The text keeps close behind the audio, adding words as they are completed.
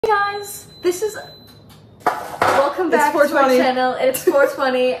Hey guys, this is welcome back to our channel. It's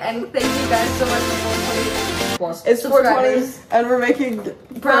 420 and thank you guys so much for 420 plus. It's 420 and we're making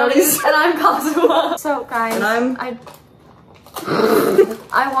brownies. And I'm Kazuma. So guys, and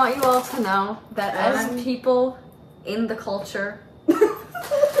I want you all to know that as people in the culture,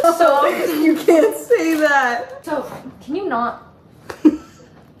 so you can't say that. So can you not?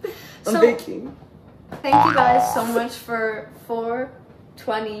 I'm baking. Thank you guys so much for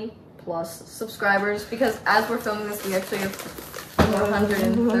 420 plus subscribers, because as we're filming this we actually have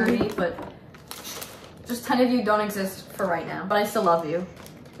 430, but just 10 of you don't exist for right now, but I still love you.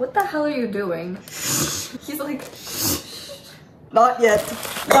 What the hell are you doing? He's like, not yet,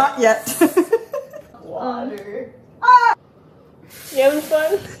 not yet. Water. Ah! You having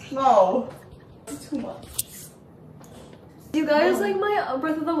fun? No, it's too much. You guys like my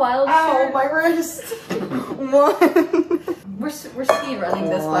Breath of the Wild Ow, shirt? my wrist. One. We're speed running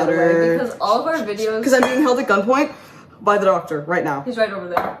this, by the way, because all of our videos. Because I'm being held at gunpoint by the doctor right now. He's right over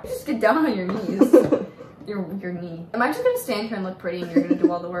there. Just get down on your knees. your knee. Am I just gonna stand here and look pretty and you're gonna do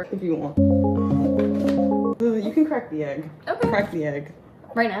all the work? If you want. You can crack the egg. Okay. Crack the egg.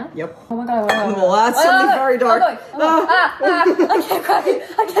 Right now? Yep. Oh my god. Well, that's something very dark. I can't crack it.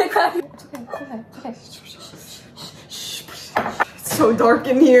 I can't crack it. It's okay. It's okay. It's so dark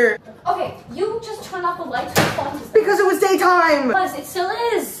in here. Okay, you just turned off the lights. Because it was daytime. Because it still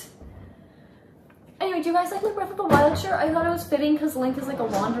is. Anyway, do you guys like my Breath of the Wild shirt? I thought it was fitting because Link is like a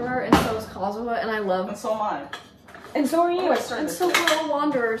wanderer and so is Kazuha, and I love. And so am I. And so are you. And so we're all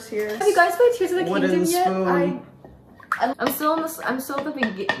wanderers here. Have you guys played Tears of the Kingdom yet? I'm still in this. I'm still at the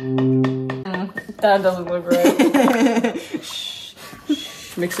beginning. That doesn't look right. Shh.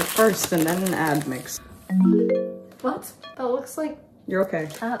 Mix it first and then add mix. What? That looks like. You're okay.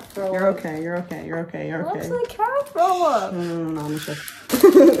 Cat throw up. You're okay. You're okay. You're okay. You're okay. Looks like cat throw up. No, I'm a chef.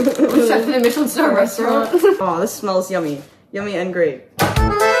 I'm chef in a Michelin star restaurant. Oh, this smells yummy. Yummy and great.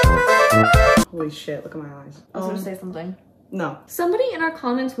 Holy shit, look at my eyes. I was gonna say something. No. Somebody in our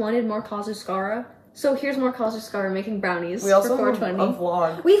comments wanted more kazuscara. So here's more kazuscara making brownies. We also for have 420. a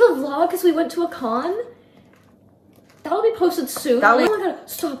vlog. We have a vlog because we went to a con. That'll be posted soon. Oh my god,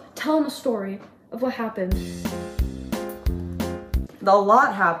 stop. Tell them a story of what happened. A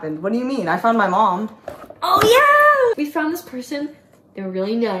lot happened. What do you mean? I found my mom. Oh yeah! We found this person. They were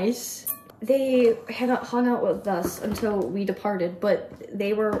really nice. They hung out with us until we departed, but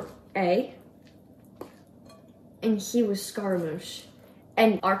they were A. And he was Scaramouche.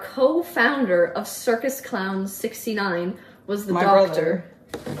 And our co-founder of Circus Clowns 69 was the doctor.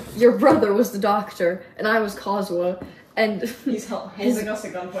 Your brother was the doctor, and I was Kazuha. And he's holding us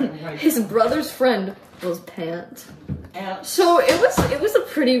at gunpoint right his brother's friend was Pant. So it was a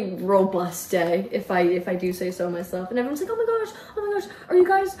pretty robust day, if I do say so myself. And everyone's like, oh my gosh, are you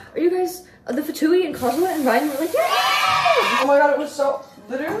guys the Fatui and Kazuha and Ryan were like, yeah! Oh my god, it was so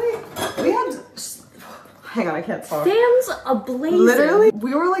literally we had. Hang on, I can't talk. Fans ablazing. Literally,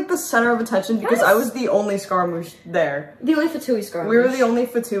 we were like the center of attention because I was the only Scaramouche there. The only Fatui Scaramouche. We were the only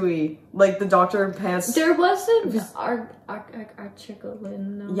Fatui. Like the Doctor Pants. There wasn't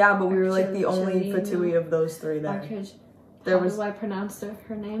Archicolino. Yeah, but we were like the only Fatui of those three there. How do I pronounce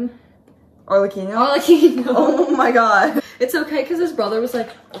her name? Arlecchino? Arlecchino. Oh my god. It's okay because his brother was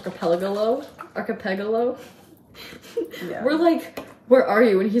like Archipelago. Yeah. We're like, where are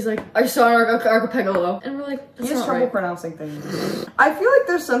you? And he's like, I saw Archipelago. And we're like, that's he has not trouble right. pronouncing things. I feel like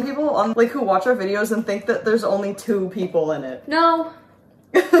there's some people on who watch our videos and think that there's only 2 people in it. No.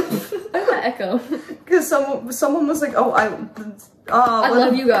 I got echo. Because someone was like, oh, I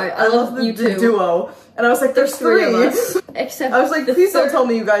love you guys. I love the you too. Duo. And I was like, there's 3 of us. Except I was like, please don't tell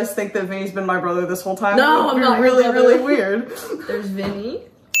me you guys think that Vinny's been my brother this whole time. No, I'm not. Really weird. There's Vinny.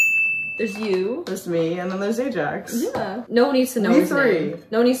 There's you. There's me, and then there's Ajax. Yeah. No one needs to know his name.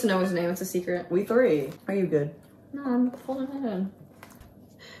 No one needs to know his name. It's a secret. We 3. Are you good? No, I'm folding it in.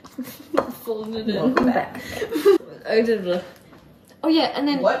 Folding it in. Welcome back. I did it. Oh yeah, and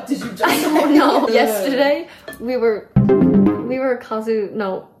then what did you just I don't know. Yesterday we were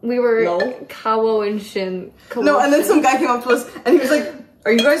Kawo and Shin. No, and then some guy came up to us and he was like,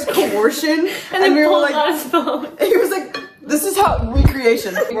 "Are you guys coercion?" and we were like, out his phone. And he was like, "This is how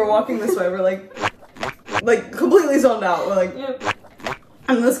recreation." We're walking this way. We're like completely zoned out. We're like, yeah.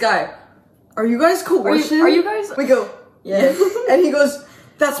 And this guy, "Are you guys coercion?" Are you guys? We go, "Yeah," and he goes,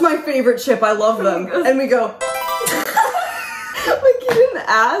 "That's my favorite chip. I love them." And we go. Like, he didn't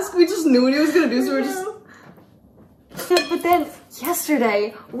ask, we just knew what he was gonna do, so we were just... But then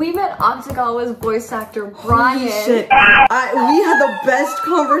yesterday we met Octagawa's voice actor Brian. Holy shit. We had the best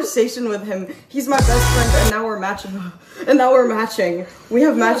conversation with him. He's my best friend, and now we're matching. We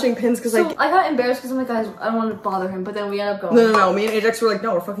have matching pins because I got embarrassed because I'm like, guys, I don't want to bother him. But then we ended up going. No. Me and Ajax were like,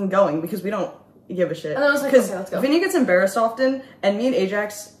 no, we're fucking going because we don't give a shit. And then I was like, okay, let's go. Vinny gets embarrassed often, and me and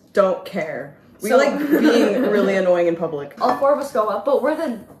Ajax don't care. We like being really annoying in public. All four of us go up, but we're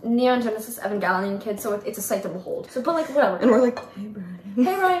the Neon Genesis Evangelion kids, so it's a sight to behold. So, but like, whatever. And we're like, hey, Brian.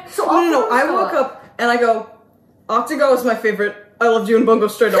 Hey, Brian. So no. I walk up and I go, Octagawa is my favorite. I loved you in Bungo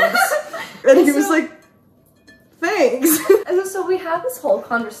Stray Dogs. And he was like, thanks. And so we have this whole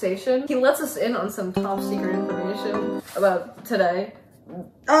conversation. He lets us in on some top secret information about today.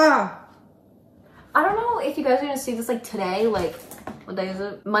 I don't know if you guys are gonna see this like today, like, what day is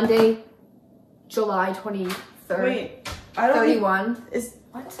it? Monday, July 23rd. Wait, I don't 31. Is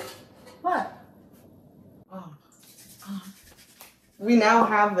What? Oh. We now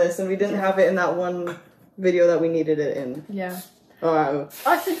have this, and we didn't have it in that one video that we needed it in. Yeah. Oh,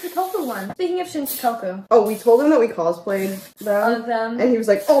 it's the Shikoku one. Speaking of Shikoku. Oh, we told him that we cosplayed them, and he was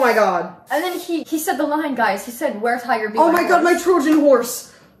like, "Oh my god!" And then he said the line, guys. He said, "Where Tiger be?" Oh my god, my Trojan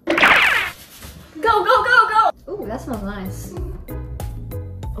horse! Go! Ooh, that smells nice.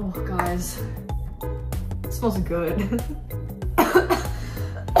 Oh, guys. It smells good.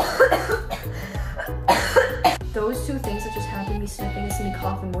 Those two things that just happened, me sniffing and me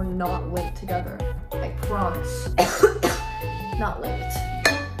coughing, were not linked together. I promise. Not linked.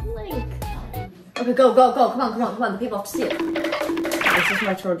 Link. Okay, go. Come on. The people have to see it. This is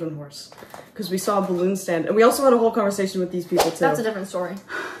my Trojan horse. Because we saw a balloon stand, and we also had a whole conversation with these people too. That's a different story.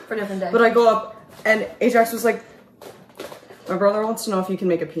 For a different day. But I go up, and Ajax was like, my brother wants to know if you can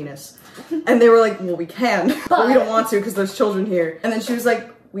make a penis. And they were like, well, we can, but we don't want to because there's children here. And then she was like,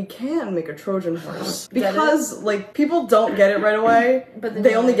 we can make a Trojan horse. Because, like, people don't get it right away, but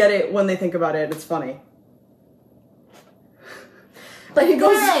they only get it when they think about it, and it's funny. But he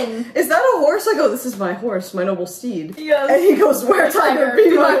goes, is that a horse? I go, this is my horse, my noble steed. Yes. And he goes, where Tiger,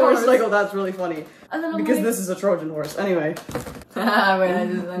 be my horse. And I go, that's really funny. And then because this is a Trojan horse. Anyway. Wait, I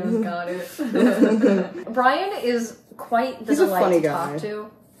just got it. Brian is quite the delight to talk to.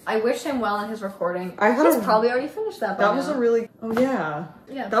 I wish him well in his recording. He's probably already finished that by now. That was a really, yeah.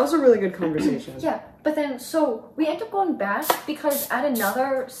 Yeah. That was a really good conversation. Yeah, but then, so, we end up going back because at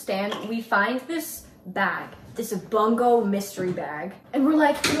another stand, we find this bag. This Bungo mystery bag. And we're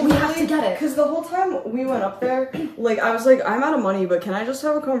like, we have to get it. Because the whole time we went up there, like, I was like, I'm out of money, but can I just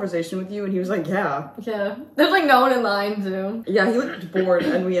have a conversation with you? And he was like, yeah. Yeah. There's like no one in line, too. Yeah, he looked bored,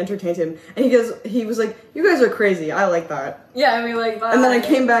 and we entertained him. And he was like, you guys are crazy. I like that. Yeah, I mean, like, bye. And then I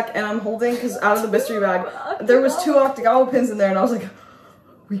came back, and I'm holding, because out of the mystery bag, there was 2 Octagawa pins in there, and I was like,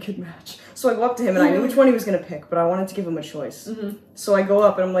 we could match. So I go up to him, and I knew which one he was going to pick, but I wanted to give him a choice. So I go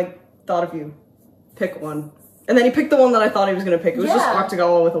up, and I'm like, thought of you. Pick one. And then he picked the one that I thought he was gonna pick. It was just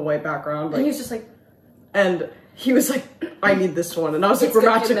Octagawa with a white background. Like, and he was just like... And he was like, I need this one. And I was like, we're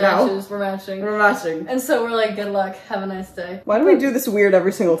matching now. We're matching. We're matching. And so we're like, good luck. Have a nice day. Why do we do this weird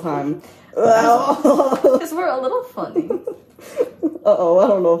every single time? Because we're a little funny. Uh-oh, I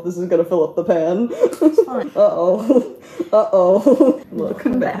don't know if this is gonna fill up the pan. It's fine. Uh-oh. Uh-oh. Look,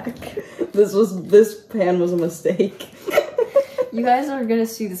 I'm back. This pan was a mistake. You guys are gonna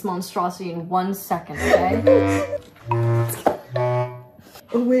see this monstrosity in 1 second, okay?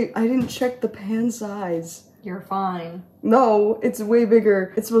 Oh wait, I didn't check the pan size. You're fine. No, it's way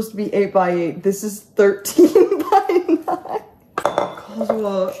bigger. It's supposed to be 8 by 8. This is 13 by 9.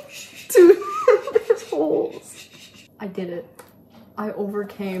 Cosmo, 2 holes. I did it. I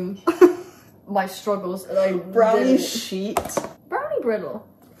overcame my struggles and I Brownie sheet. Brownie brittle.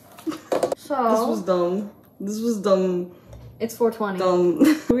 So this was dumb. This was dumb. It's 420.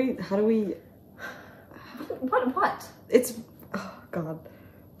 Dumb. How do we? What? It's, oh god.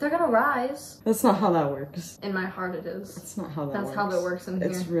 They're gonna rise. That's not how that works. In my heart it is. That's not how that works. That's how that works in here.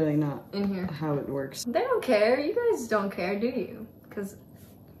 It's really not in here. How it works. They don't care. You guys don't care, do you? Because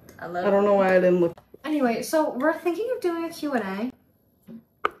I love it. I don't know why I didn't look. Anyway, so we're thinking of doing a Q&A.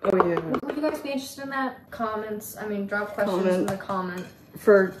 Oh yeah. Would you guys be interested in that? Comments. I mean, drop questions in the comment.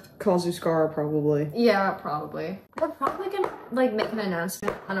 For kazuscara, probably. Yeah, probably. We're probably gonna like make an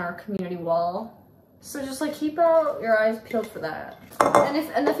announcement on our community wall. So just like keep out your eyes peeled for that. And if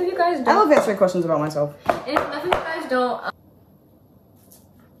enough of you guys don't, I love answering questions about myself. And if enough of you guys don't,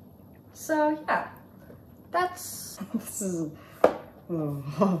 so yeah, that's. This is.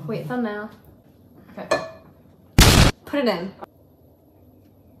 Oh. Wait, thumbnail. Okay. Put it in.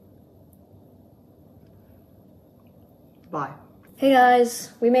 Bye. Hey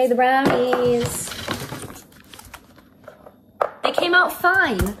guys, we made the brownies. out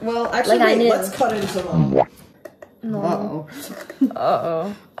fine. Well, actually, Like I knew. let's cut into them. No.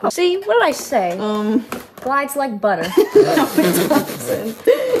 Uh-oh. See, what did I say? Glides like butter.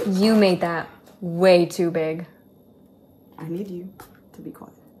 You made that way too big. I need you to be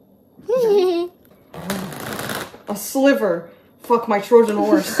quiet. A sliver. Fuck my Trojan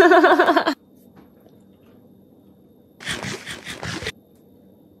horse.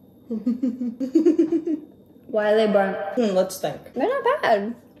 Why are they burnt? Let's think. They're not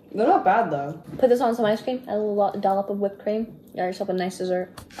bad. They're not bad though. Put this on some ice cream, add a little dollop of whipped cream. You got yourself a nice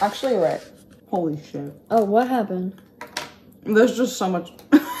dessert. Actually, you're right. Holy shit. Oh, what happened? There's just so much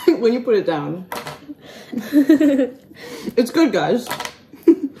when you put it down. It's good, guys.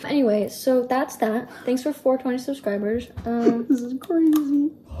 Anyway, so that's that. Thanks for 420 subscribers. This is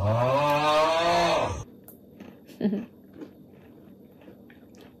crazy.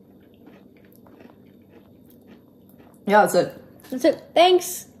 Yeah, that's it. That's it.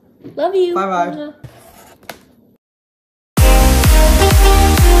 Thanks. Love you. Bye-bye.